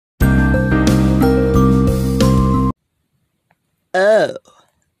Oh,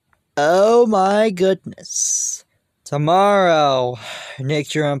 oh my goodness. Tomorrow,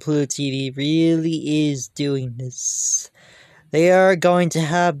 next year on Pluto TV really is doing this. They are going to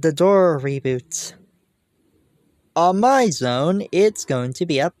have the Dora reboot. On my zone, it's going to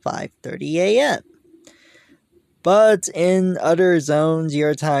be at 5:30 a.m. But in other zones,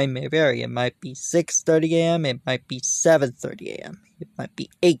 your time may vary. It might be 6:30 a.m., it might be 7:30 a.m., it might be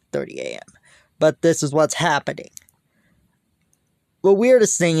 8:30 a.m. But this is what's happening. The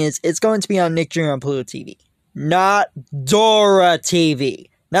weirdest thing is, it's going to be on Nick Jr. on Pluto TV. Not Dora TV.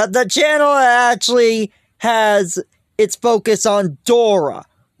 Not the channel that actually has its focus on Dora.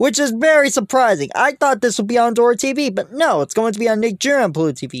 Which is very surprising. I thought this would be on Dora TV, but no, it's going to be on Nick Jr. on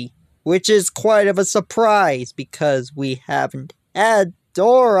Pluto TV. Which is quite of a surprise, because we haven't had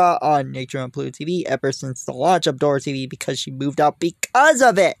Dora on Nick Jr. on Pluto TV ever since the launch of Dora TV, because she moved out because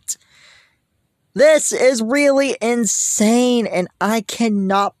of it. This is really insane, and I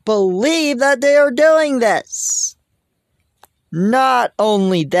cannot believe that they are doing this. Not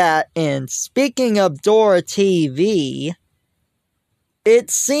only that, and speaking of Dora TV, it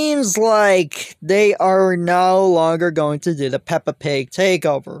seems like they are no longer going to do the Peppa Pig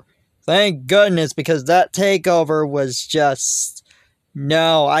takeover. Thank goodness, because that takeover was just...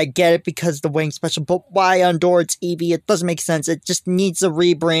 No, I get it because the Wing Special, but why on Dora TV? It doesn't make sense. It just needs a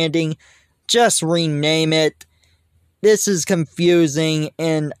rebranding. Just rename it. This is confusing,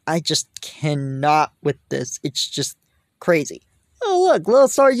 and I just cannot with this. It's just crazy. Oh look, Little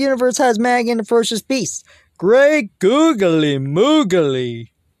Star Universe has Maggie and the Ferocious Beast. Great googly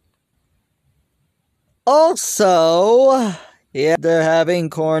moogly. Also, yeah, they're having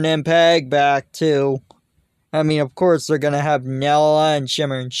Corn and Peg back too. I mean, of course, they're gonna have Nella and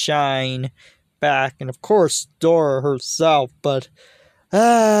Shimmer and Shine back, and of course, Dora herself, but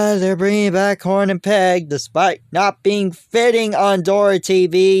they're bringing back Corn and Peg, despite not being fitting on Dora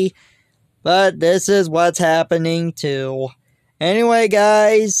TV. But this is what's happening too. Anyway,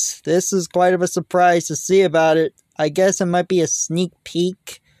 guys, this is quite of a surprise to see about it. I guess it might be a sneak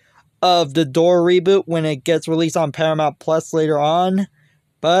peek of the Dora reboot when it gets released on Paramount Plus later on.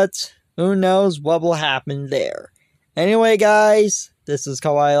 But who knows what will happen there. Anyway, guys, this is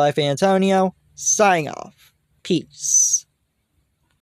Kawaii Life Antonio, signing off. Peace.